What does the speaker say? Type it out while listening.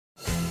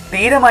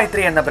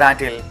തീരമൈത്രി എന്ന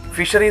ബ്രാൻഡിൽ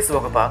ഫിഷറീസ്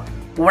വകുപ്പ്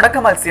ഉണക്ക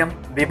മത്സ്യം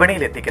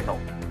വിപണിയിലെത്തിക്കുന്നു.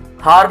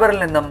 ഹാർബറിൽ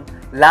നിന്നും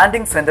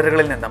ലാൻഡിംഗ്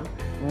സെന്ററുകളിൽ നിന്നും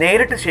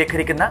നേരിട്ട്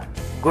ശേഖരിക്കുന്ന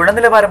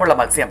ഗുണനിലവാരമുള്ള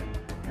മത്സ്യം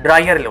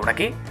ഡ്രയറിൽ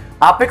ഉണക്കി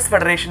അപെക്സ്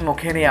ഫെഡറേഷൻ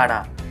മുഖേനയാണ്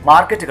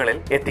മാർക്കറ്റുകളിൽ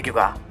എത്തിക്കുക.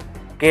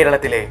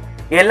 കേരളത്തിലെ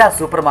എല്ലാ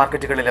സൂപ്പർ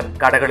മാർക്കറ്റുകളിലും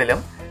കടകളിലും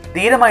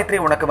തീരമൈത്രി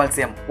ഉണക്ക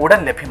മത്സ്യം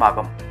ഉടൻ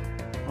ലഭ്യമാകും.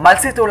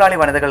 മത്സ്യത്തൊഴിലാളി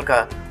വനിതകൾക്ക്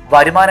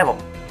വരുമാനവും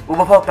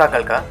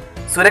ഉപഭോക്താക്കൾക്ക്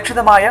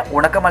സുരക്ഷിതമായ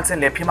ഉണക്ക മത്സ്യം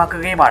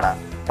ലഭ്യമാക്കുകയുമാണ്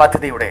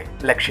പദ്ധതിയുടെ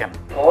ലക്ഷ്യം.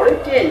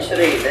 ക്വാളിറ്റി എൻഷുർ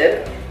ചെയ്ത്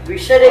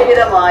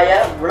വിഷരഹിതമായ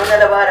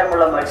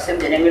ഗുണനിലവാരമുള്ള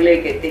മത്സ്യം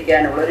ജനങ്ങളിലേക്ക്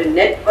എത്തിക്കാനുള്ള ഒരു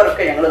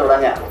നെറ്റ്വർക്ക് ഞങ്ങൾ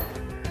തുടങ്ങാം.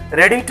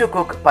 റെഡി ടു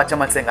കുക്ക്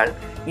പച്ചമത്സ്യങ്ങൾ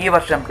ഈ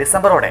വർഷം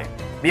ഡിസംബറോടെ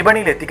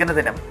വിപണിയിൽ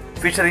എത്തിക്കുന്നതിനും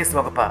ഫിഷറീസ്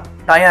വകുപ്പ്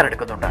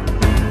തയ്യാറെടുക്കുന്നുണ്ട്.